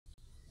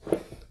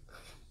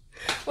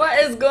What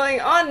is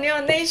going on,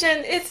 Neo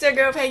Nation? It's your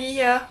girl Peggy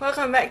here.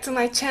 Welcome back to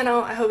my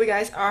channel. I hope you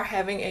guys are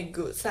having a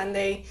good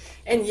Sunday.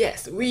 And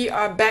yes, we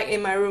are back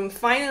in my room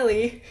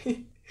finally.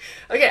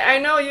 Okay, I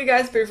know you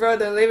guys prefer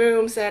the living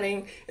room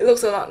setting. It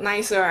looks a lot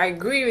nicer. I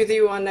agree with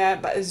you on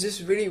that, but it's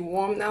just really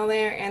warm down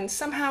there and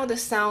somehow the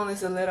sound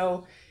is a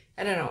little,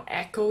 I don't know,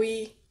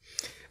 echoey.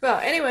 Well,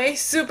 anyway,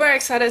 super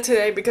excited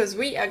today because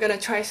we are gonna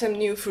try some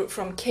new food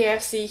from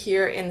KFC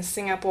here in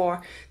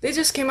Singapore. They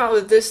just came out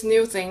with this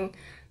new thing.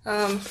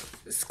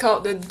 It's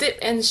called the Dip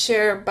and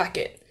Share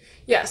bucket.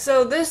 Yeah,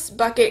 so this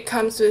bucket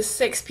comes with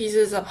 6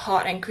 pieces of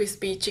hot and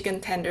crispy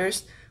chicken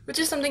tenders, which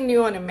is something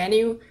new on the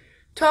menu,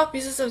 12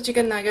 pieces of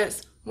chicken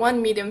nuggets,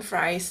 1 medium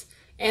fries,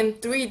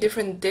 and 3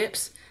 different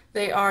dips.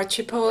 They are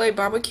chipotle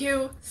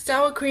barbecue,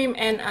 sour cream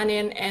and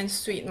onion, and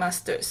sweet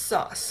mustard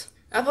sauce.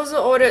 I've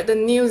also ordered the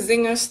new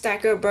Zinger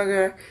Stacker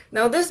burger.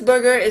 Now this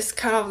burger is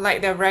kind of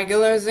like the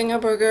regular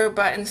Zinger burger,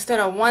 but instead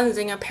of 1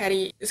 Zinger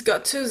patty, it's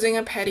got 2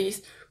 Zinger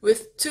patties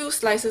with 2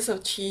 slices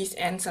of cheese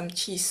and some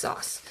cheese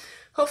sauce.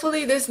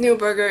 Hopefully this new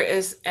burger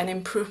is an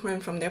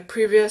improvement from their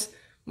previous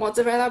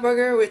mozzarella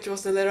burger, which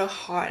was a little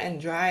hard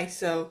and dry,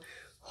 so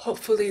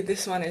hopefully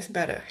this one is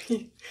better.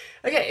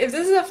 Okay, if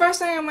this is the first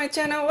time on my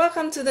channel,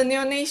 welcome to the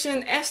Neo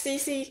Nation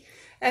FCC.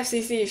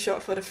 FCC is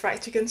short for the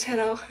Fried Chicken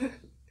channel.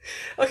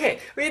 Okay,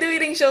 we do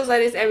eating shows like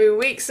this every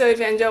week, so if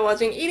you enjoy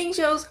watching eating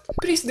shows,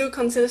 please do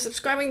consider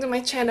subscribing to my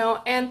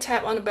channel and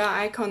tap on the bell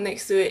icon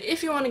next to it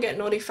if you want to get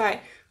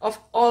notified of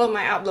all of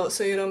my uploads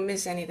so you don't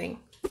miss anything.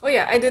 Oh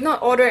yeah, I did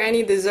not order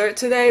any dessert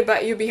today,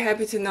 but you'll be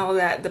happy to know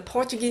that the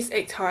Portuguese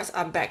egg tarts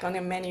are back on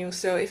the menu,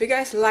 so if you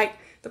guys like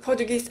the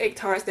Portuguese egg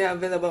tarts, they are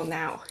available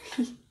now.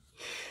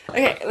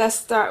 Okay, let's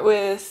start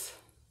with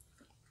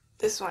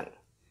this one.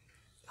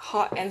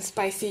 Hot and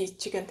spicy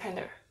chicken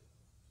tender.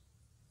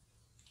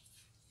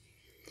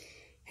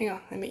 Hang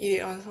on, let me eat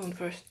it on its own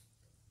first.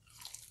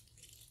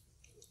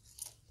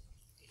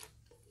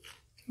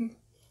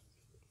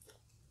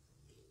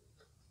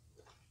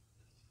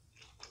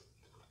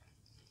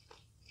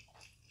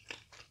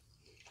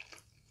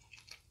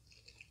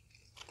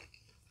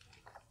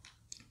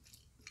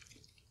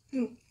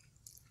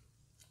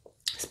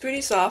 It's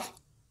pretty soft,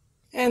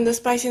 and the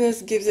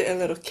spiciness gives it a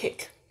little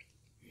kick.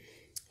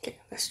 Okay,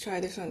 let's try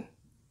this one.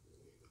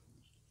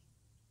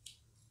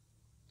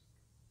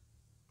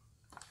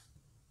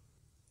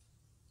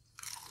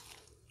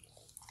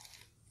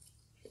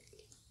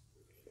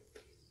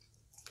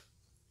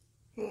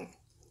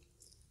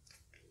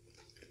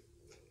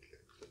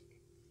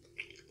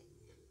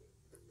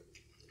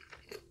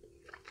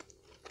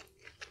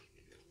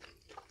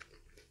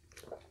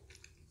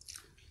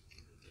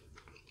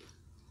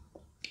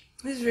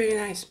 This is really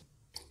nice.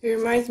 It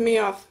reminds me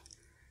of,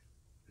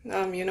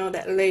 you know,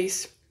 that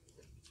Lay's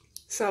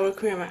sour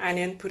cream and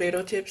onion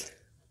potato chips.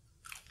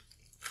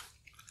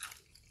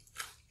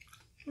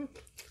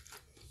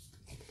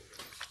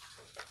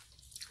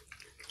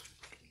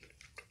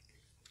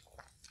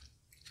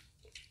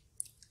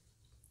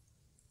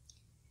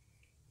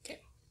 Okay,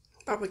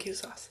 barbecue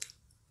sauce.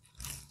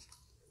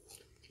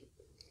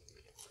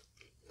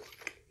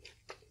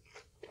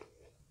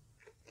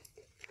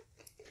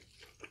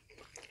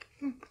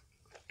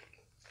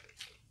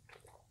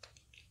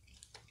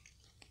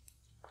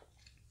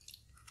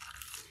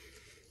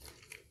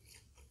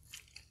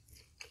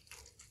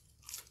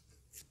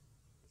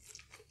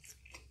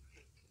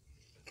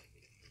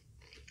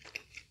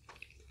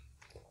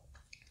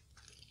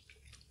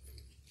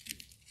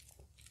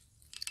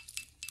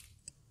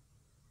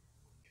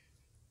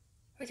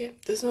 Okay,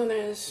 this one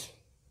is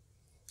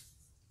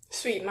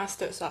sweet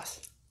mustard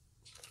sauce.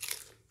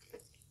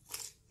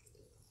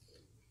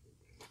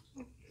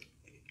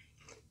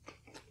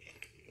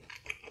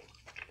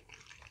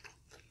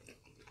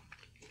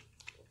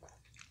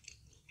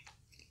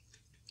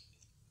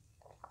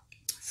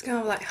 It's kind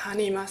of like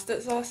honey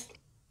mustard sauce.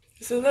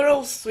 It's a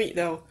little sweet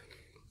though.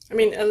 I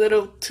mean, a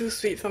little too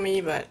sweet for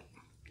me, but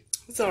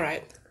it's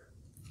alright.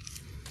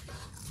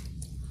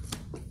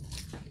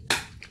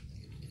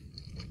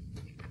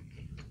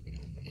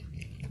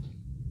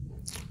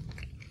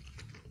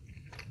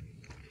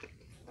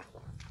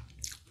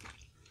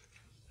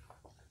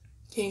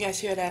 Can you guys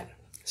hear that?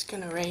 It's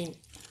gonna rain.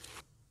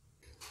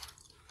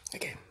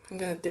 Okay, I'm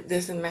gonna dip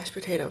this in mashed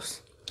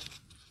potatoes.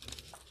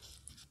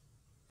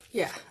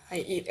 Yeah, I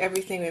eat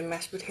everything with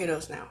mashed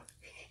potatoes now.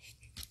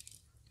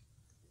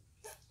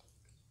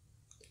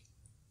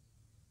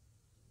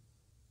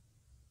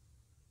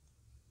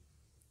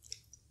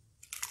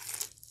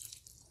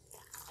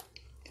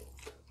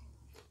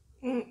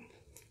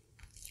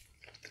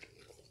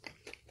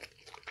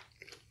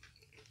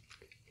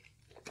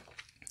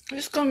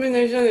 This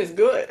combination is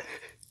good.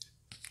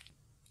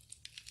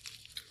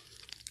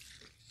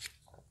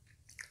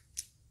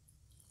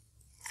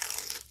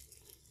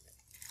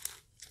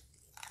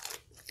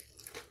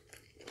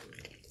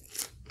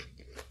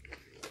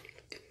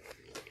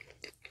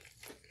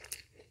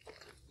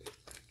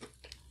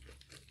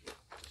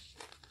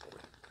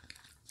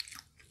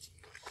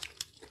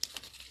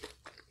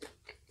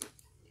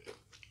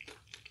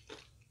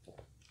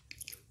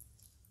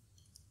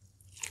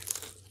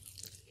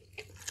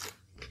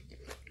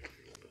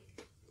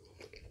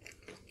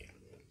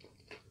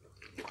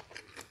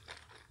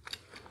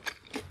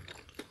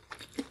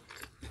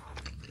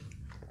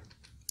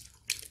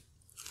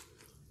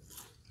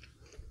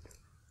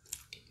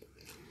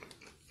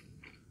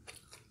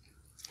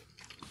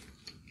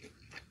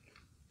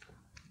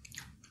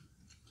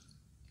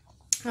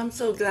 I'm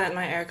so glad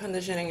my air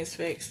conditioning is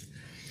fixed.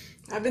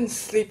 I've been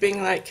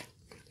sleeping like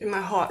in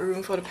my hot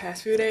room for the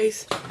past few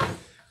days.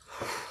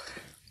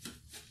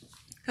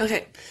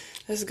 Okay,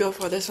 let's go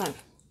for this one.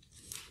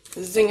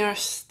 The Zinger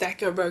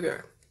Stacker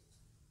burger.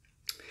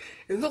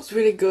 It looks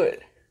really good.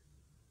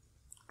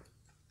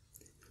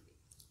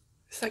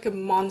 It's like a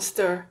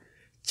monster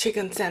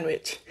chicken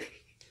sandwich.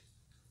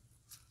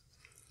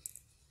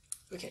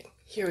 Okay,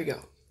 here we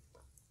go.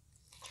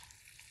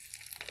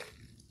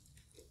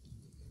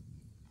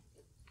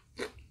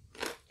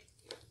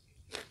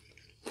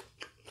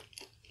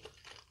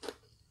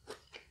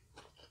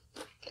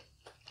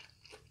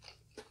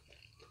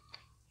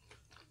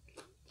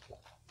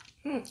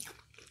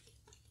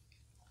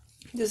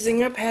 The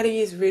Zinger patty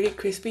is really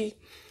crispy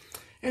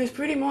and it's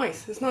pretty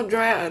moist. It's not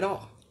dry at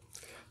all.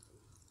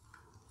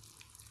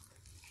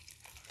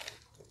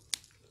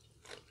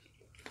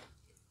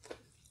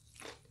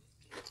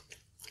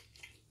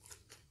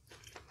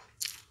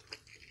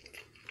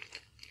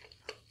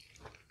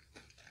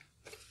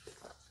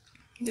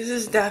 This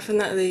is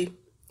definitely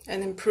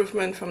an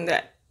improvement from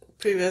that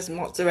previous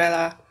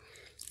mozzarella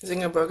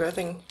Zinger burger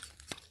thing.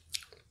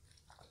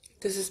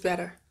 This is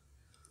better.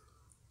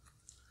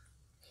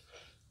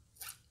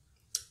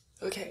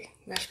 Okay,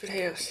 mashed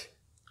potatoes.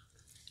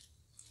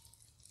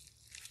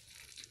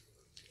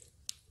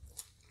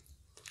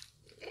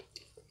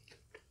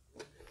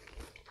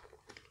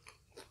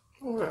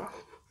 Oh yeah.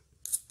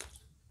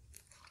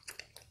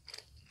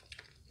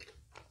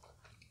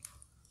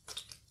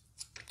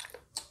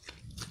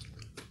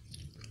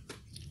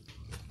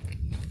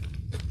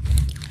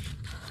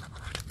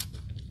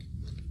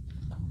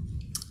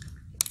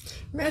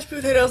 Mashed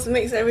potatoes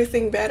makes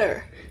everything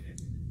better.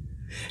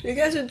 You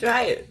guys should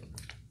try it.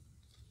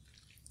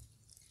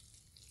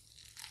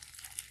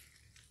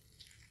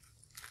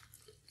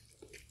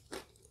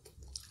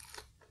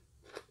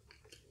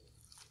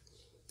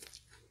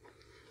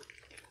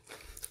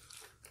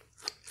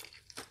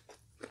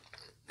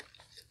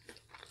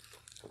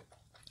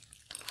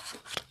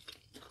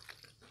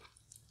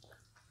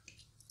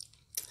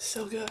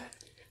 So good.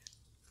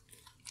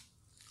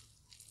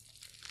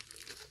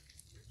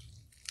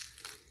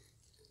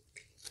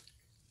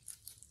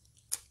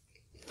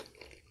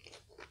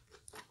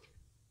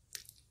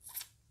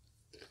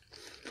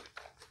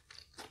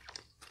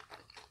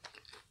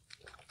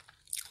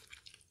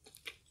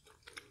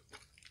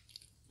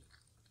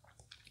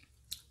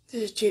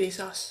 This is chili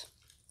sauce.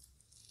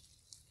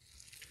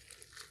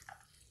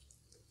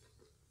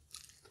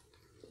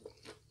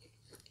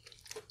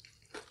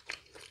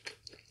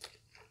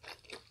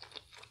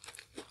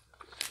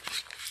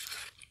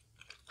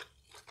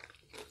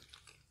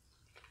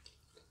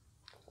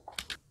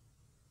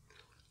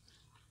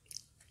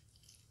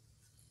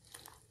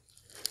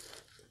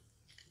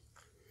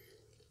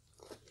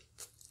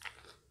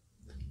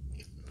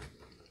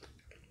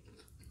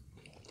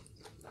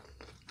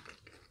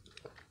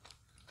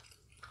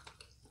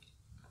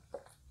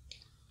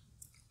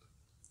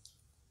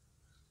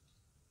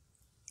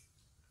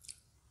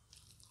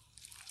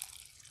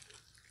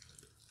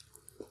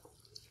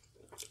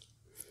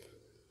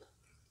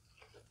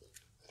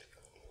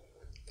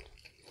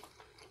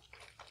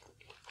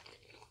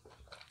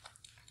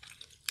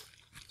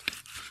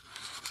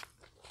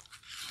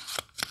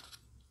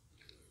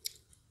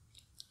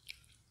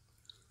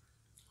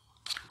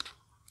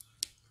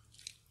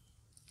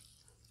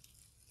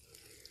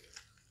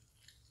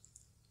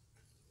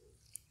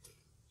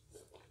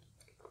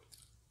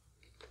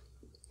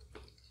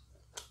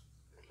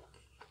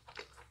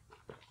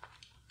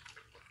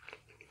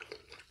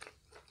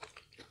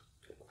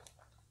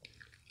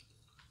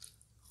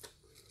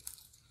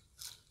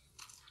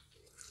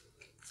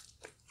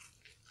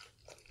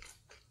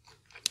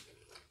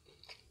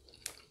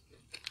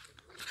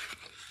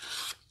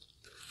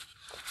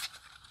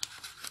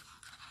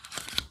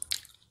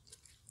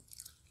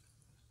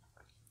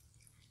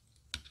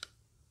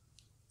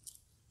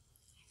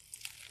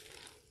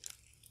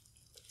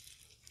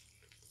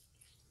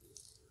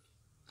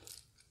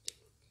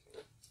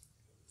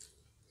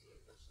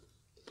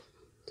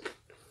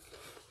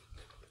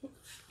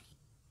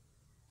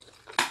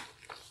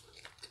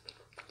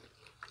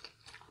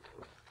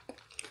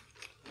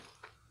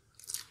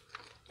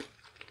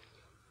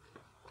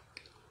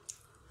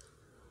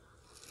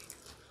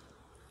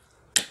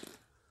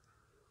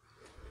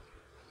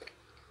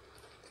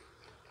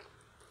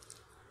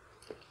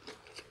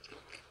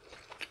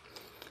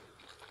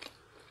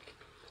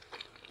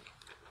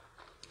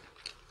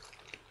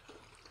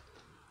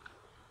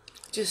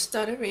 Just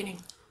started raining.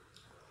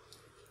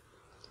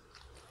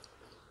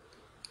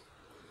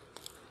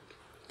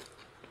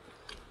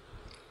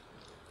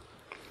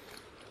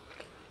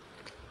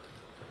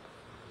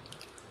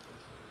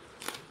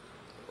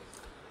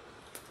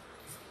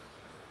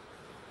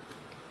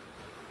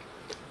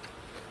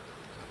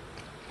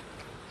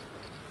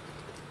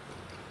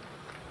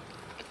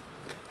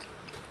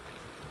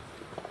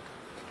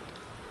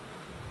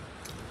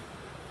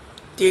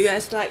 Do you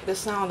guys like the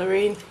sound of the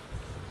rain?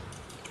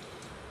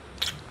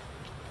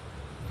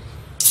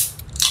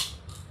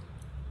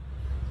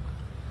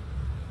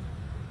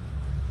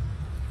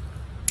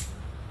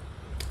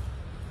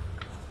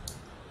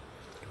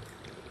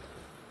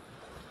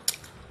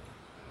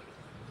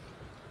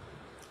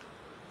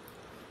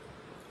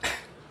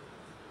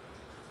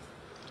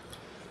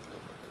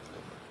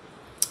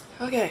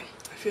 Okay,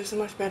 I feel so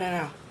much better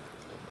now.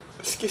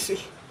 Excuse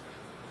me.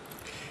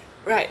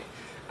 Right,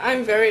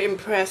 I'm very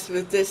impressed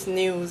with this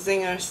new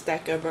Zinger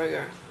Stacker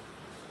burger.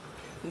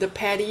 The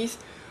patties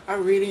are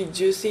really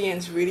juicy and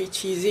it's really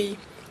cheesy.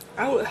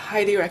 I would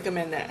highly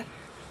recommend that.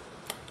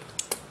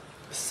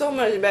 So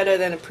much better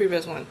than the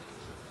previous one.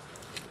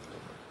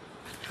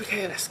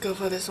 Okay, let's go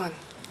for this one.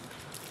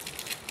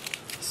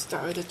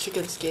 Start with the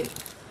chicken skin.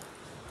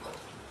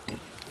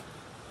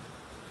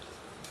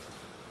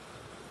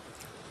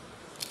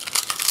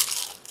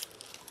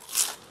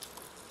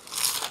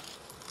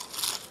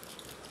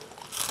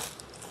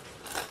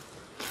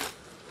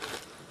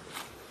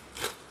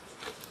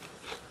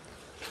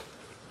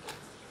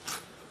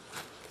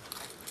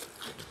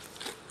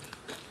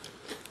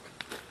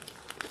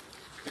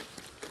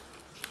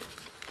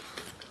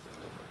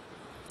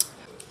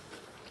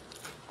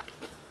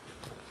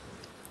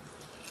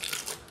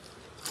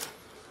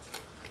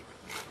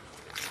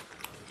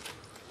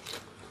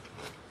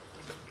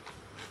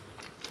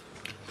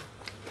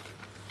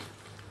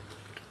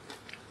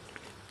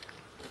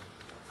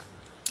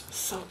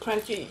 So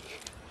crunchy.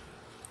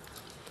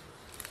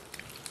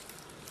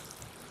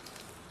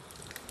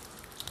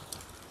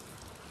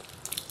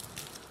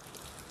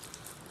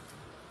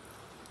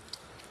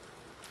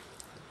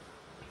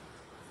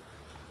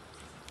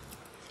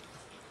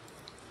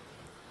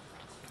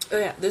 Oh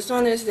yeah, this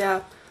one is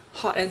their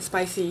hot and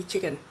spicy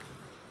chicken.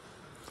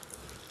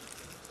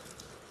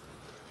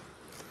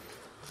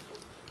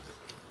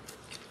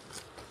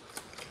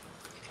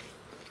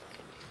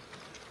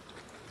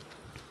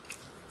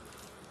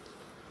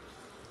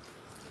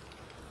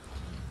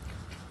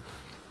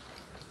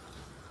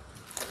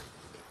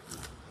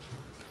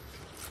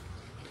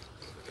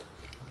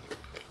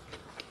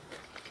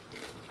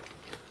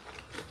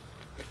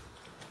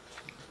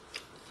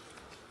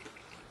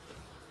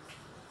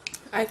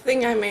 I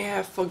think I may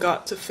have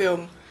forgot to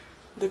film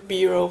the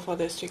B-roll for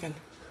this chicken.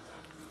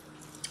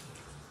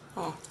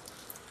 Oh.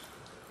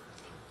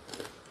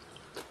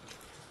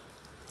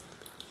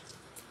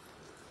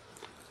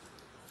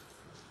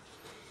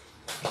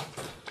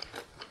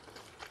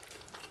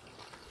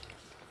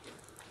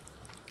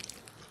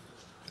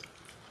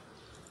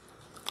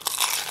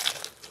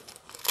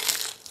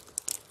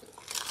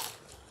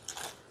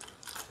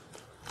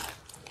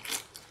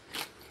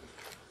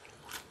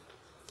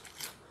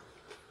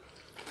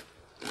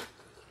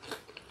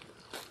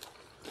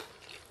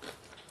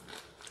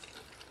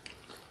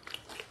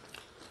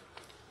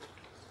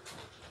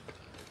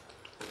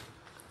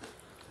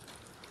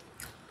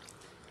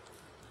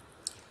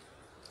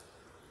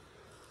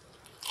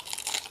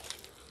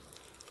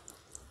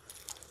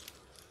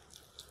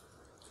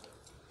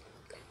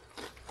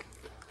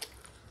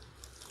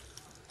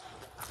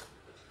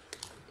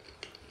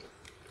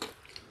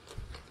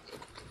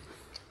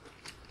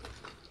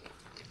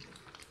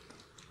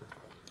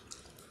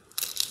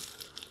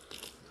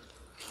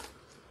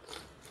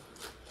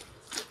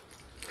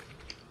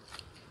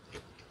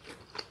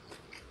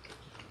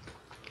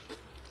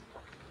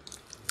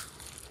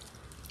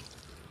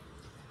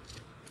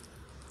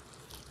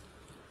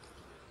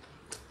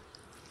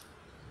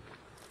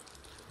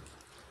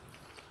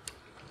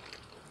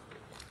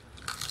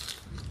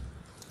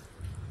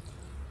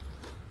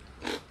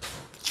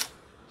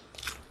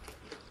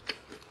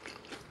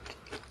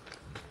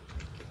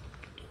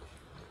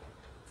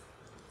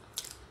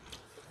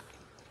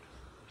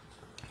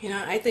 You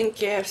know, I think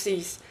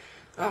KFC's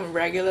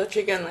regular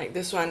chicken like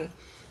this one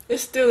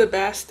is still the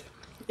best.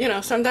 You know,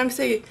 sometimes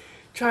they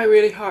try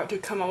really hard to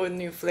come up with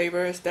new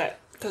flavors that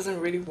doesn't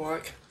really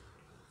work.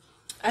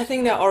 I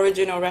think the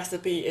original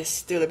recipe is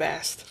still the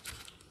best.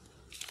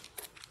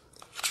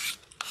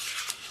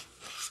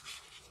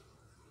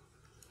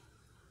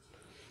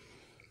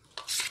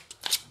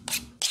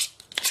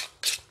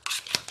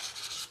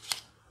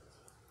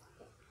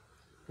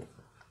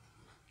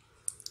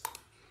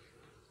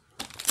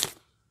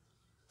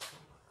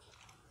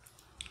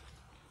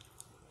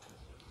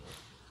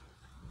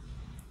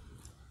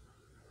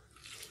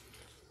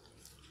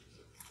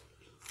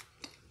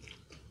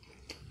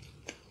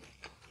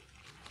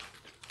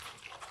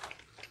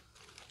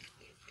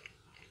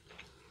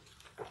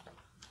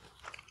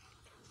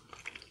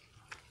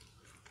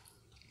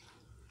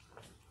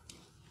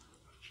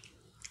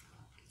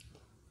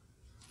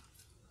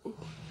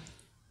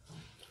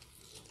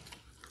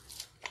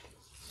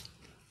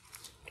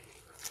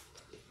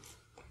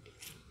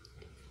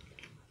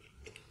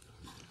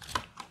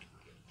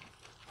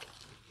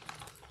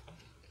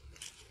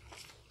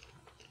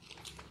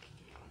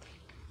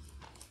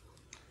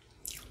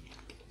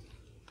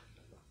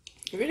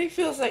 It really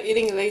feels like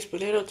eating Lay's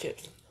potato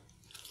chips.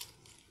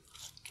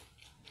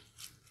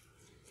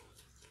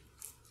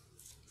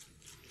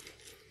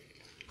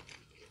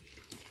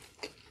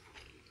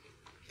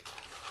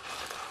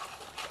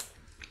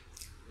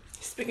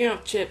 Speaking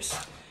of chips,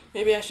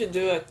 maybe I should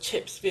do a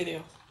chips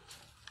video.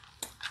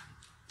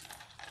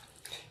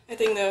 I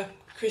think the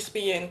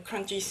crispy and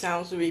crunchy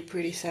sounds will be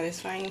pretty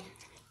satisfying.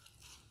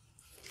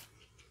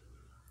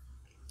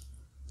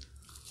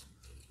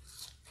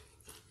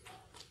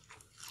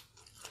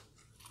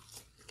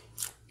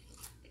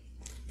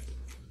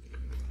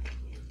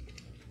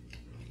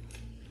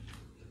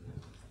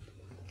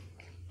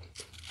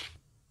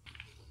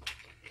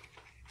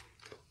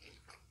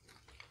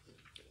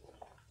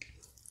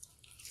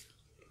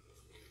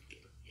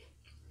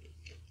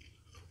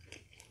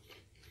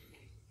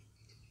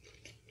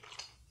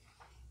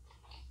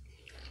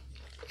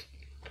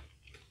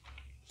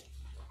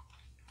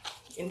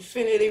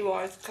 Infinity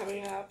War is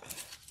coming up.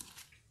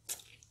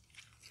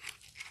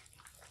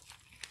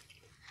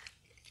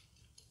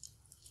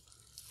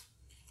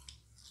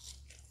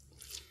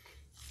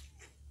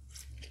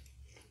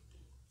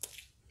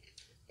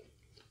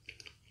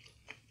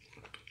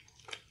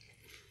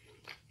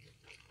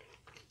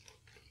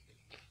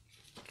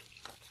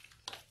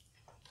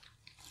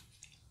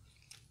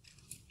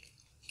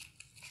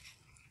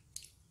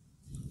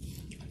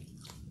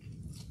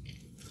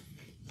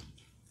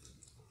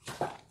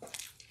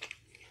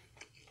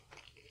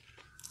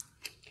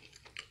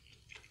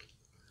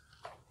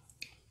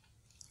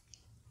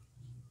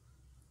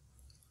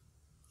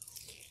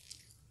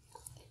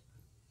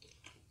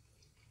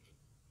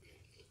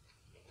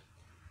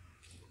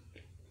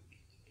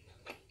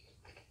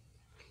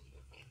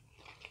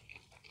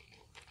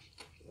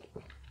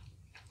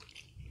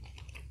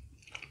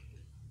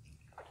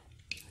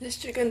 This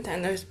chicken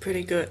tender is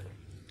pretty good.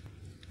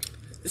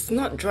 It's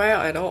not dry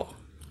out at all.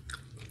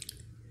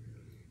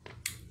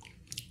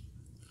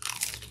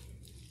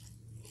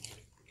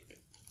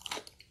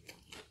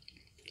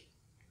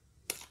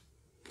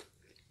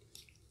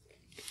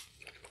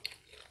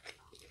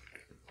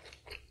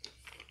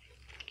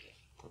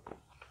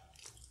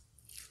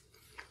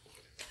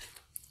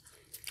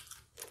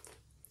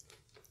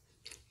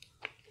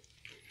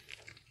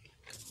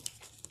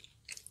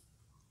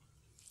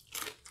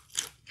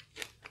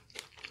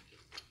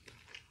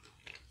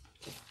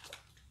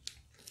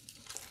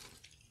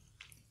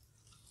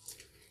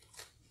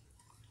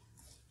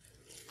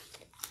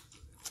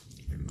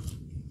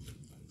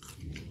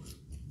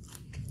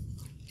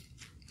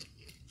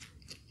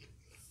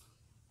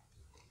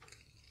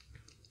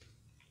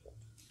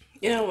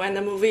 You know, when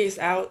the movie is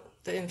out,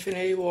 the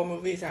Infinity War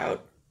movie is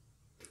out,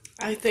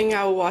 I think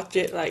I'll watch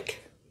it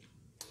like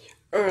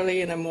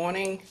early in the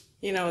morning,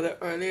 you know,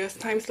 the earliest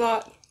time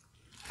slot,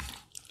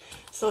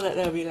 so that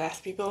there'll be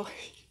less people.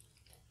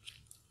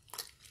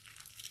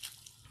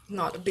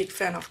 Not a big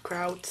fan of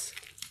crowds.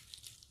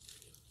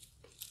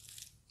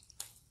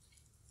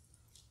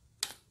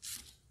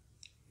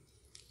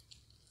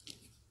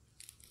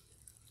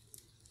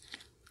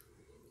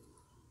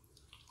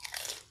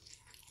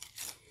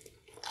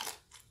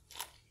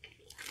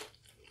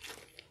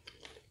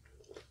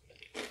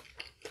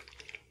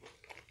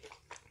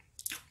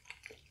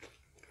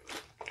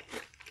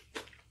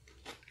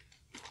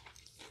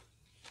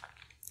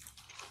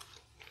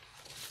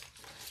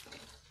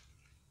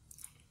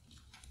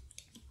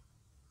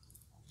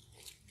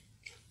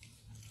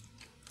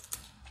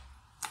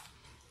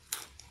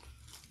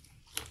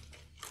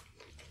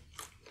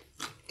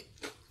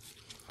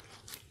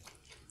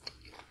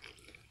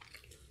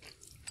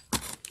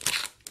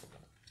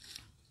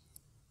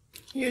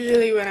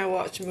 Usually when I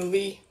watch a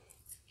movie,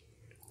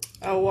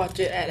 I'll watch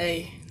it at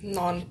a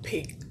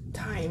non-peak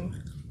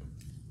time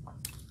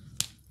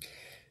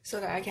so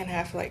that I can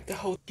have like the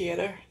whole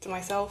theater to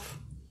myself.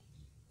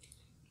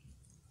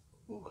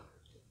 Ooh.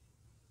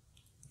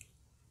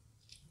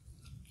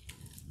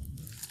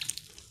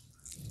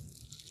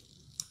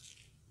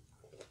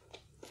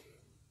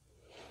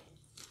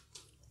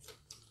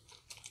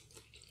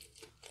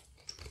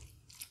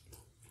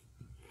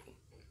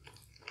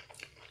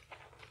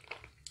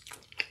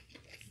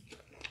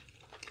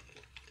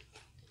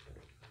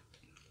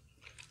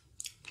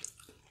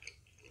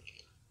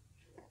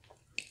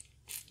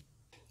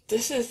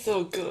 This is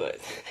so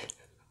good.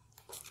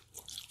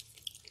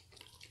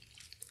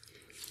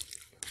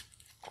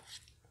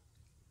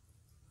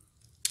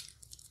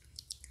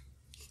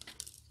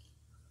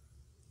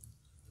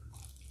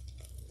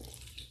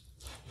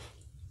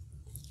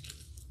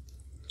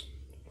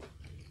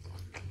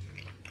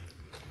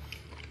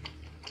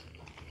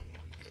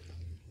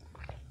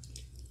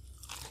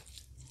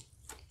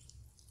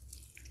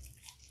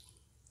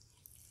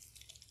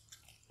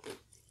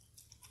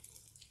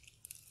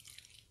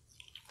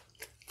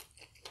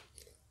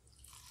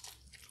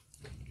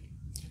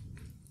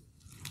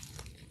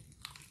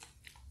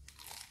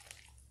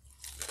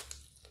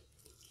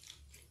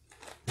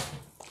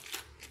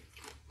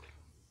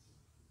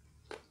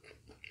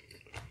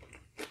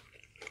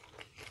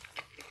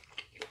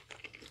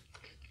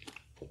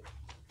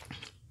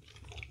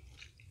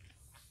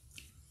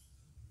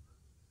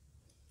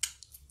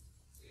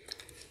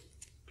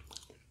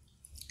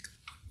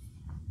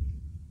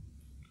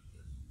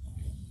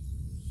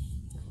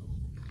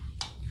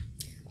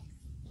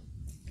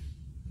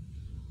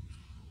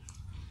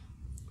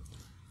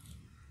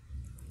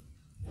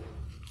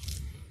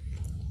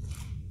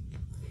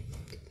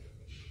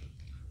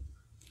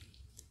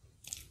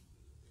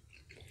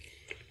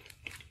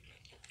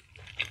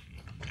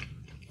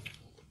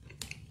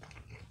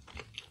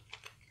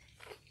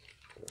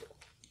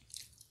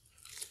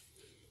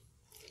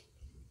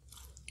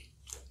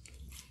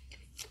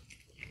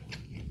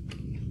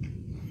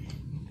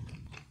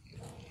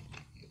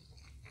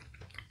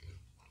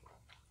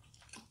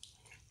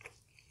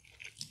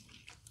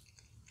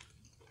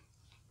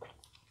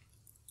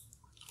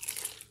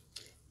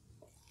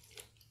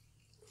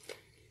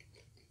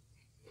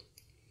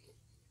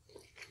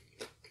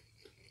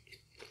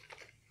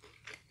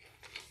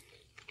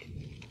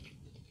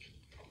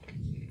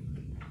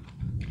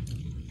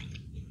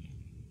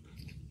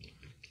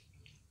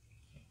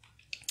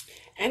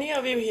 Any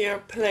of you here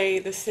play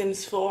The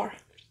Sims 4?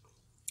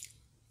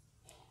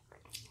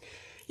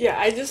 Yeah,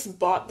 I just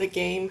bought the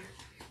game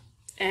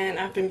and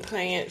I've been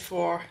playing it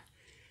for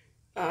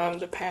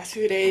the past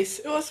few days.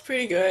 It was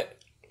pretty good.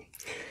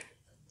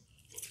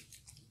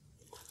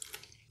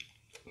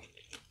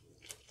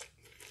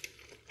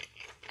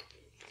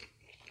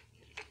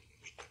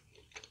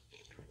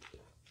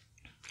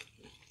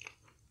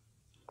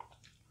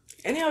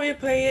 Any of you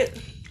play it?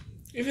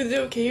 If you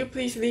do, can you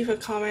please leave a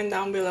comment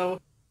down below?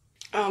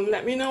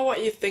 Let me know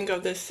what you think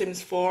of The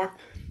Sims 4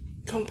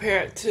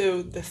 compared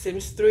to The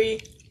Sims 3.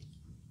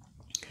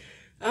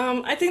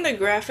 I think the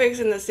graphics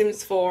in The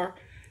Sims 4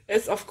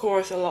 is of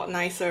course a lot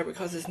nicer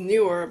because it's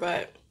newer,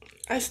 but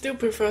I still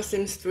prefer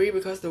Sims 3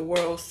 because the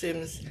world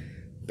seems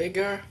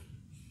bigger.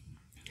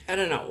 I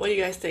don't know, what do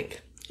you guys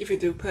think if you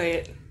do play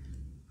it?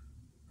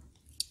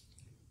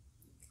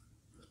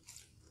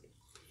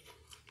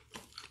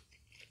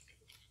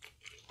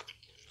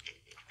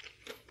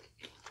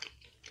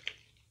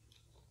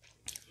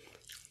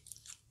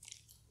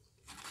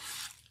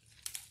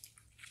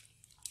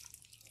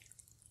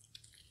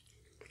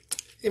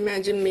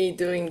 Imagine me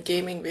doing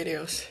gaming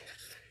videos.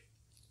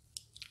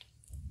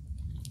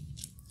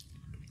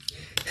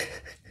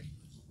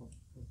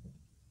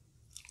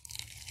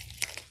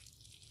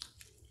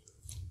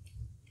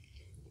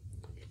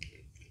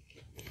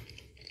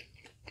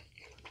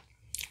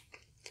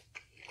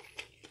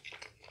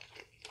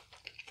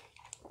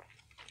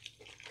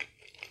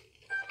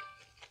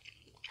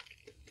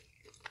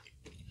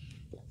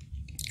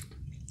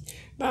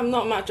 But I'm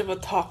not much of a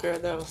talker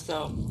though,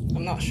 so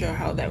I'm not sure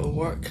how that will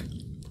work.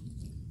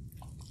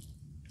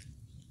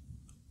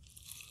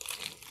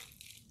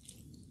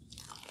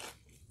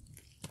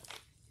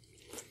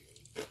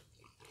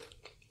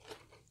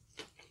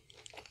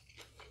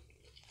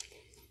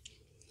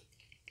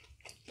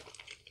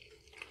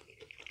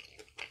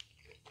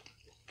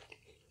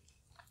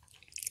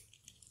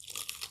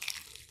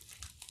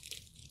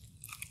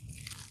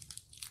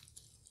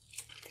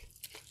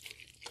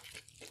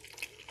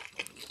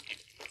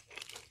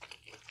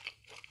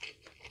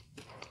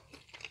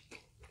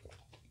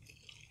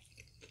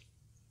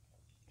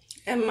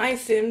 And my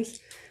Sims,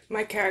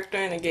 my character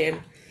in the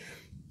game,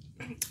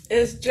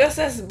 is just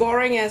as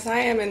boring as I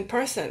am in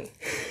person.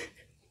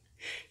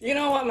 You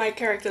know what my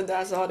character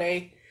does all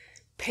day?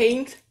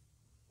 Paint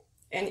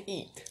and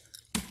eat.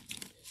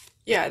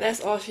 Yeah,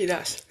 that's all she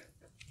does.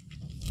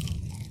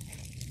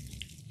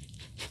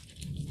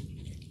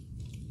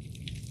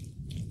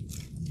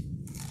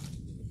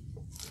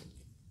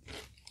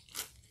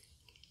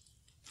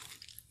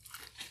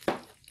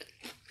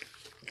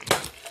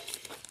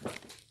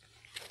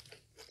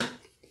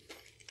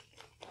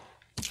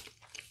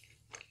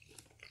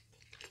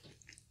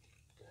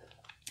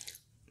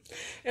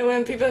 And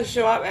when people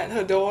show up at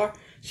her door,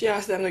 she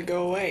asks them to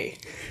go away.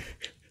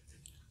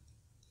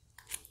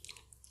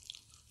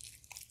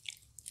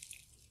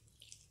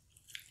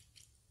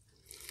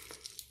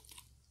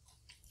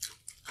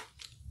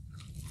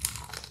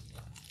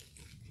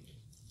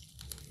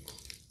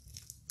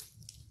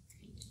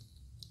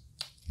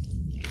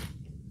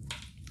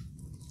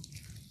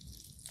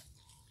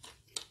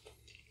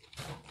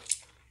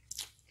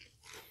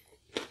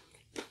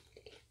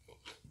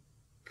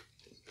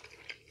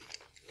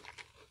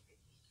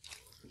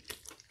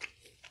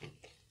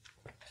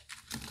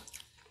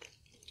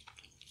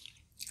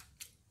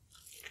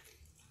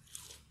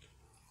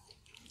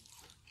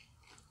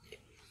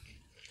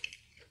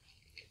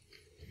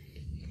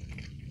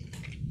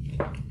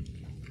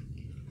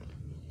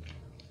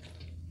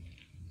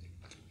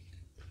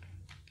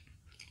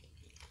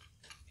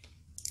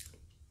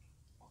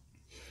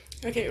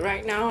 Okay,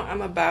 right now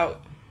I'm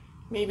about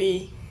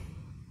maybe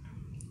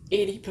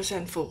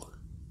 80% full.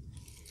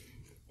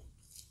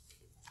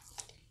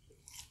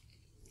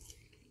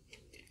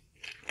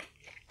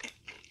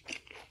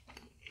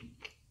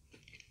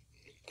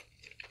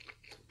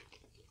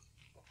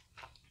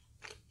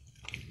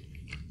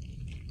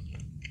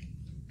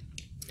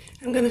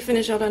 I'm gonna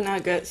finish all the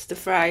nuggets, the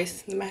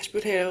fries, the mashed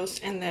potatoes,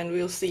 and then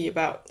we'll see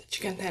about the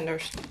chicken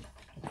tenders.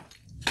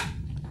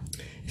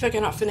 If I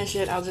cannot finish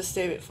it, I'll just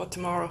save it for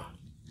tomorrow.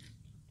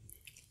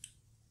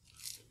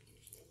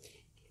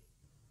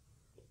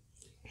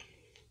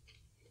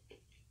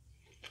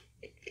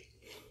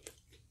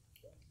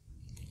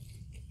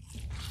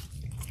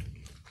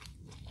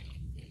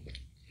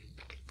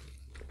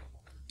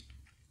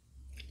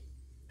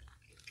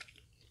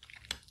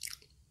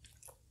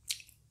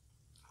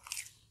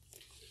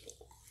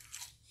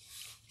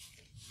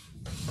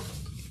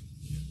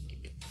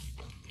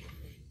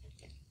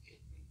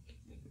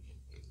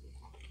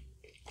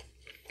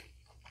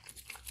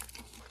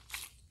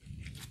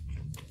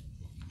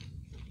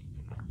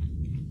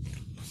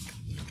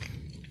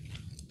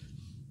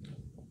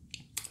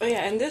 Oh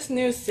yeah, and this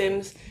new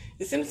Sims,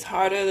 it seems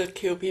harder to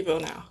kill people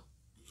now.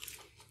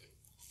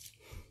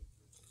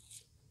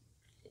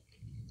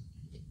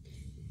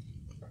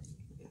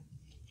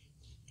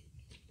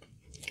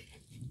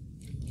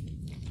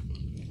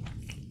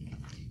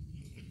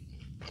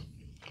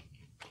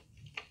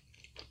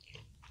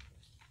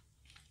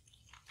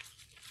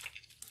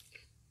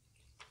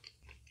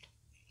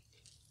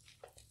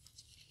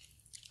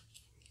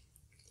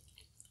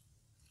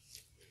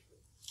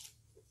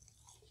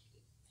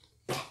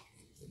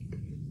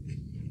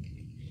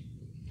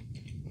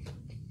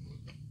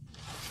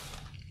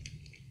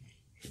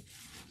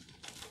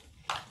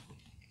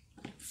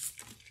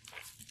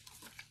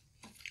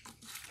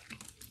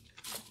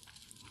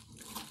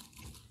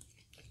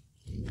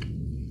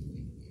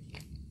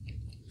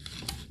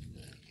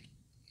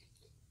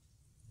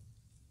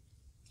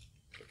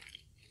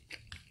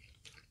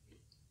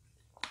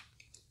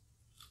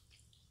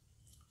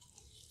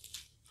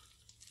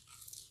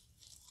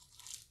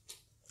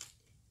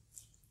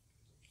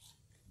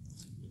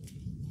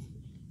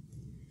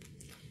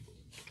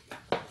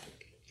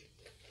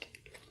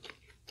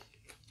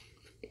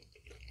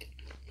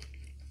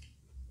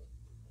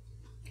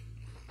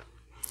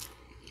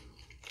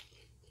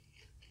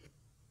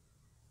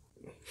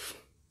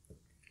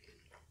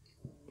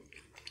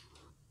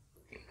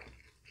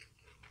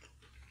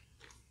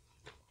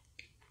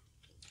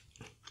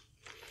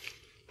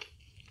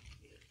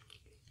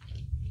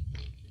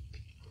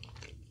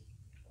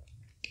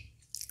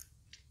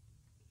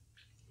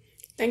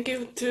 Thank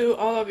you to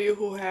all of you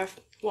who have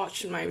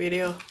watched my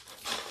video,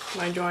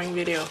 my drawing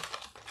video.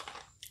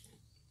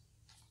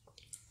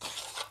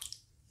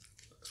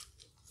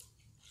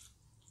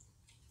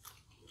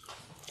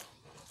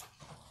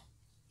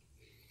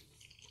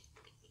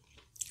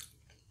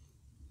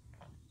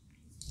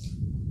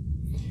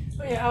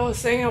 Oh yeah, I was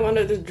saying I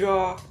wanted to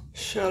draw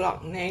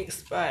Sherlock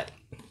next, but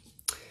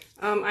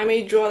I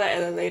may draw that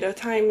at a later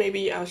time.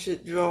 Maybe I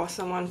should draw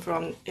someone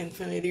from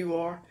Infinity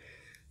War.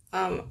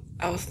 I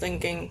was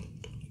thinking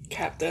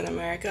Captain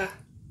America.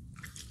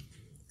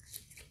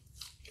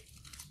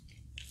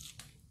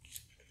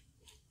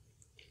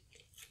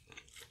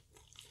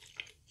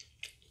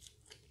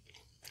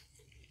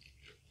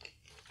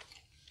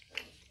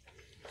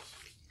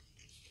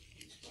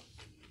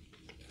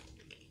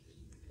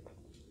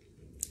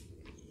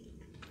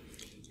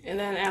 And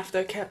then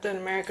after Captain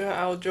America,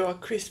 I'll draw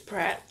Chris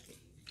Pratt.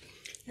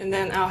 And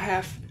then I'll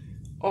have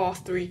all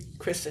three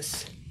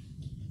Chris's.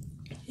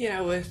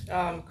 Yeah, with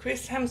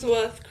Chris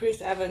Hemsworth,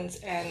 Chris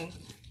Evans, and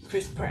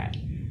Chris Pratt.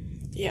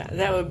 Yeah,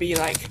 that would be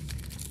like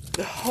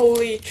the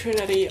holy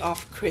trinity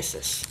of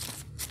Chris's.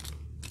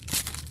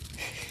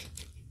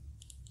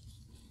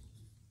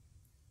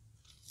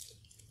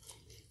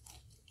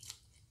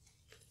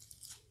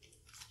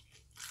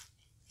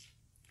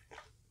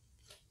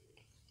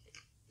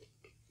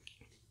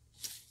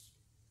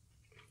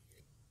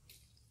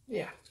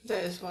 Yeah,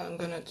 that is what I'm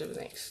gonna do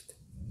next.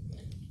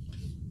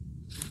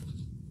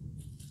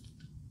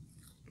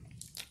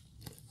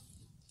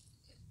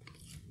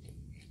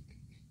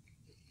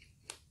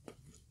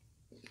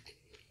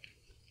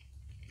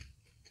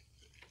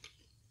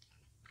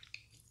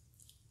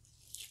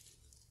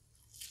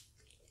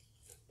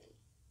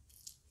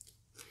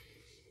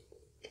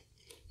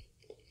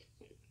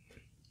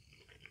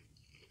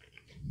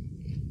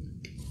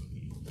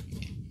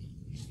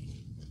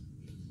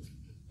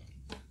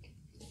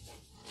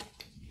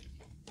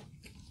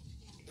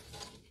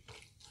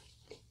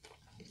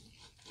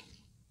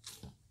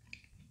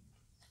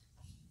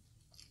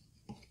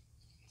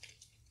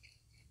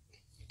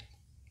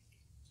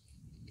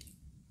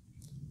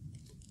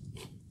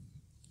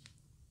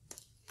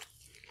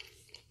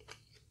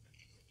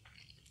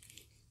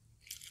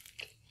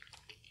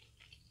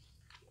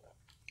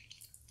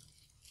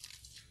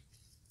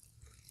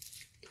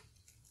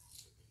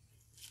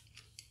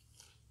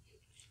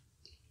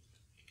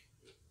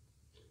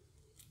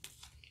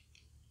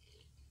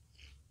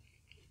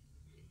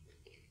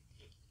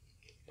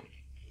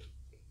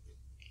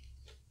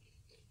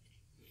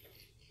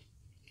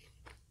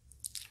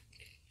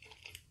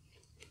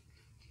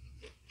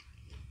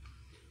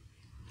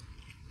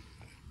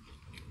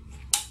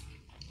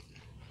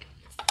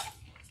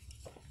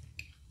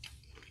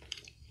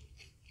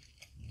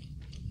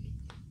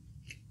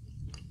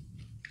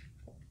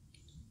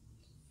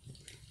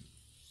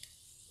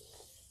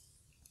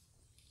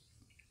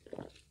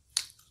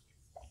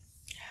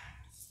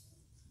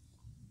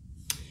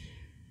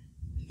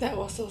 That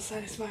was so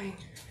satisfying.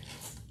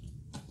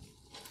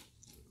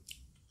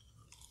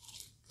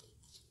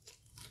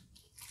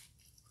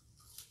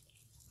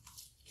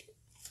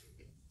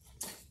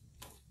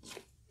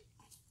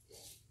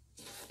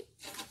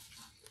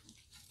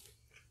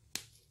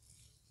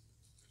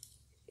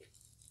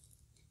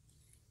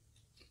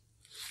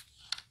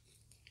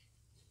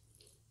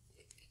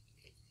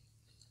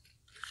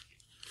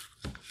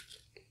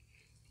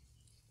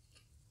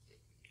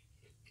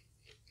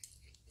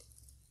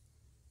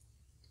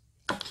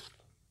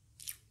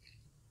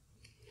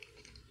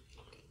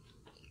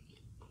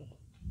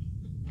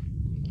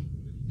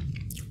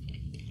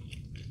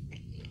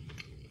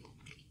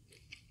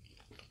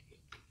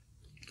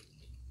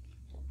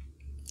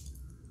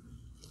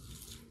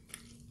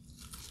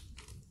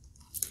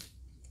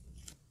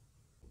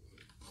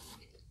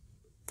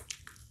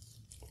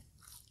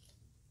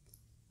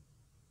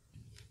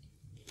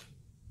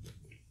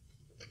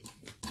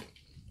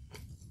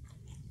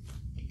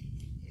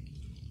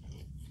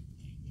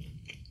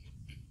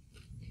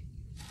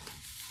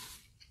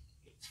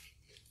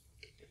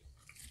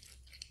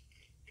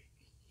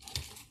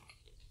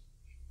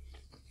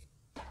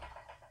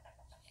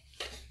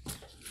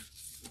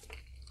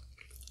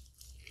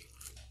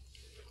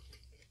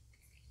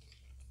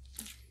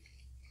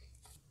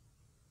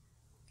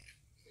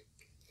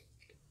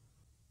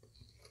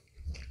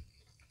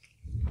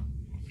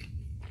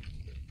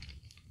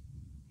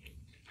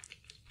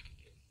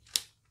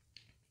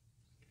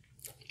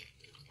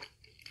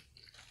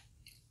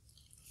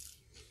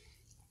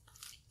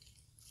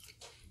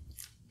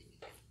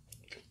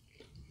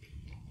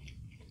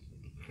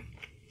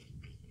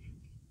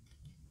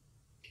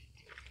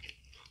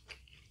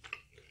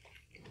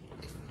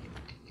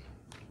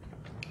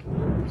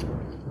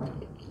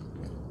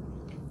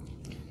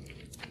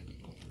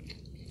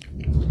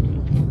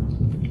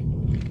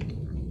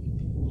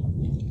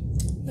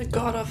 The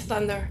God of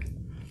Thunder.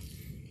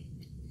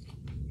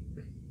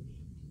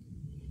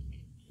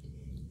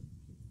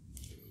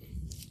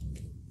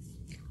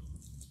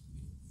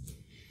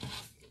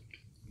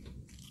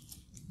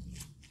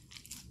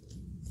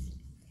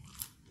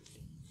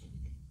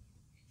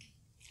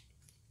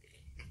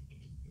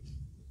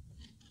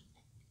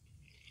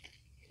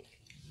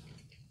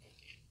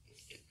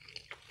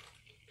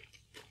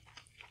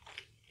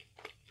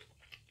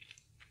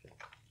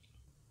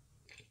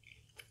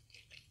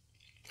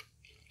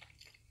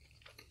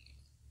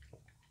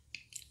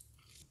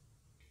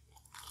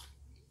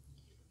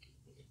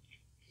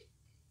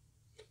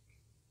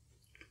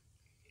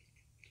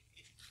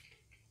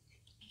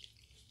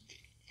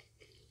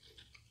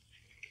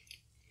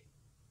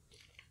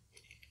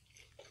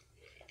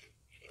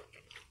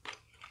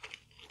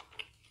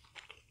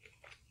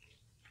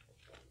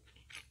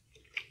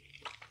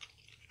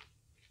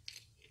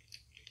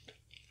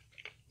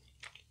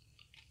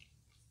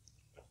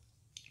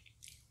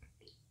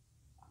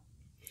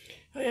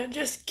 Oh yeah,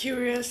 just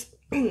curious.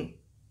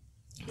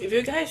 If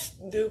you guys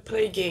do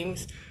play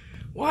games,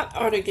 what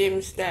are the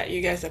games that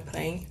you guys are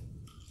playing?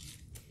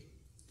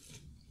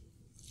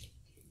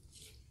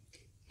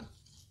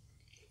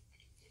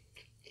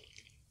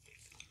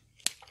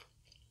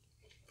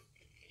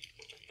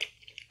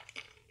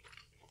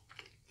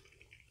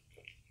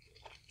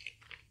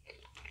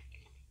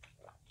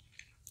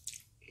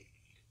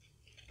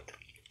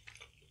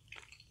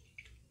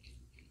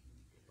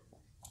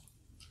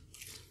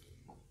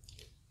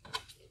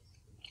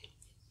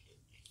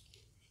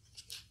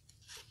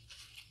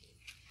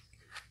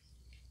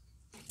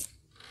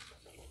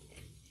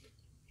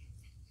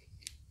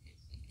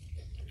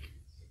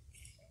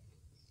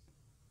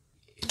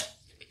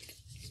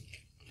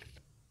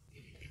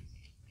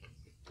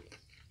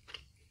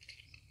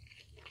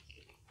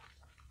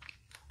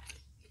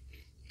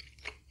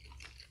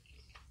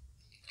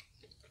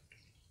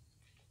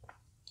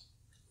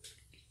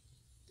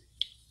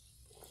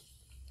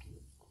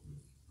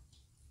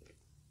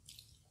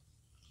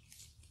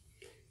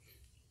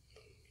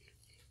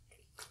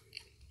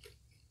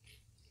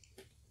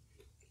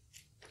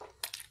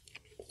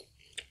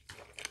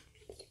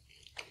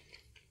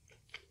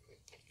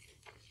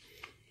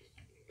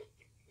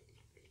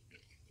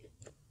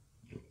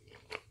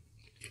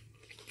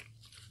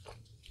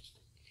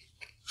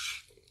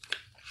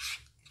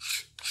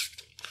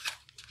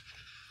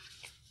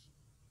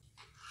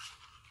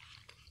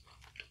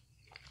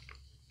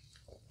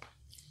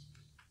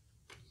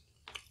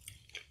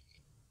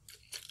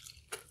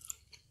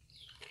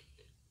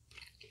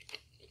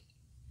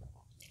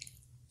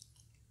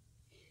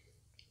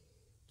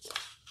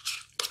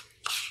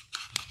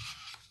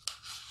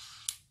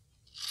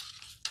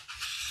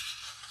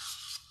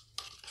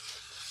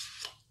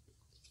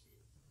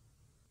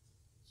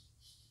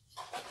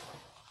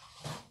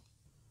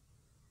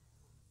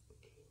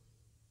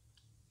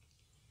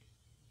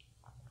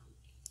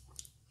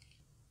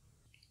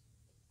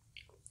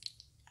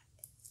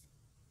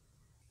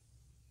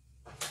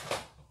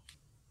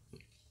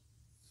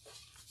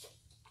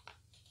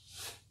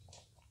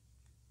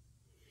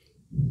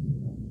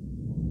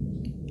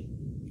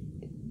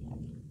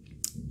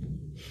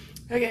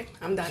 Okay,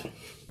 I'm done.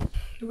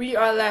 We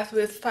are left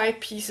with 5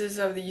 pieces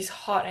of these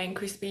hot and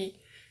crispy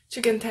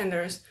chicken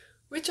tenders,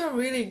 which are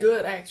really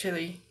good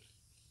actually.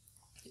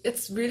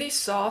 It's really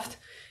soft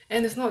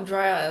and it's not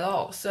dry at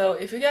all. So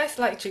if you guys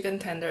like chicken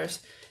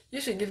tenders,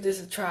 you should give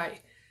this a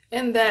try.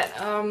 And that,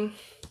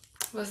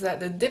 what's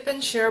that? The dip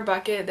and share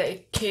bucket that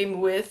it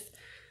came with,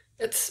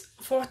 it's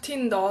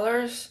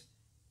 $14.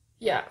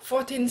 Yeah,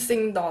 14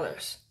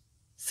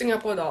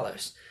 Singapore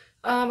dollars.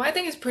 I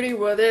think it's pretty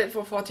worth it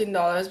for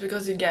 $14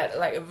 because you get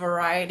like a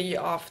variety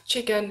of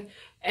chicken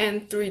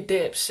and 3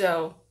 dips.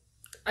 So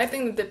I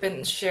think the dip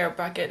and share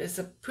bucket is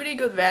a pretty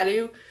good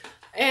value.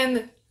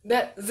 And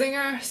that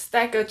Zinger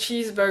Stacker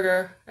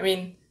cheeseburger,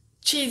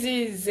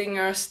 Cheesy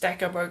Zinger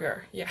Stacker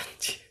burger. Yeah,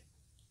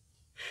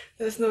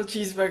 there's no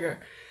cheeseburger.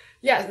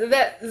 Yeah,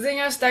 that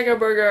Zinger Stacker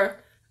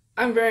burger,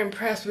 I'm very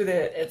impressed with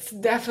it. It's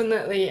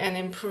definitely an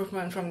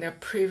improvement from their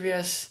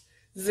previous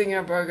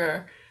Zinger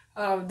burger.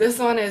 This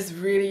one is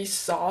really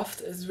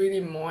soft, it's really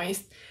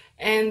moist,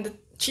 and the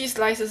cheese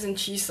slices and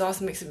cheese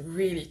sauce makes it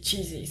really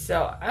cheesy,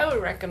 so I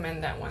would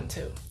recommend that one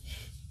too.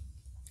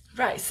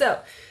 Right, so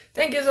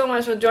thank you so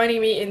much for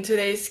joining me in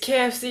today's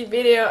KFC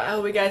video. I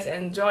hope you guys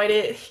enjoyed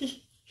it.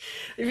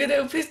 If you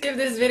do, please give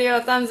this video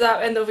a thumbs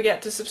up and don't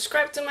forget to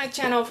subscribe to my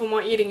channel for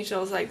more eating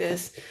shows like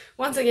this.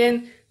 Once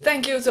again,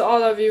 thank you to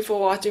all of you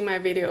for watching my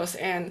videos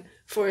and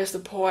for your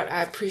support.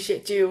 I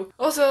appreciate you.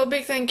 Also, a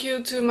big thank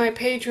you to my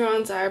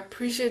Patreons. I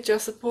appreciate your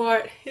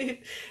support. If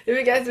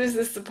you guys wish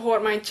to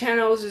support my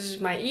channels, which is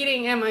my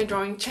eating and my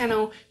drawing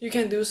channel, you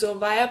can do so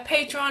via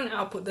Patreon.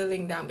 I'll put the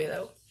link down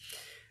below.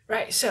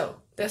 Right, so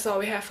that's all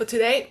we have for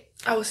today.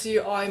 I will see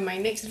you all in my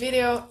next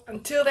video.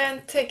 Until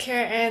then, take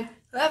care and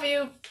love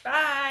you.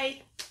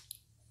 Bye!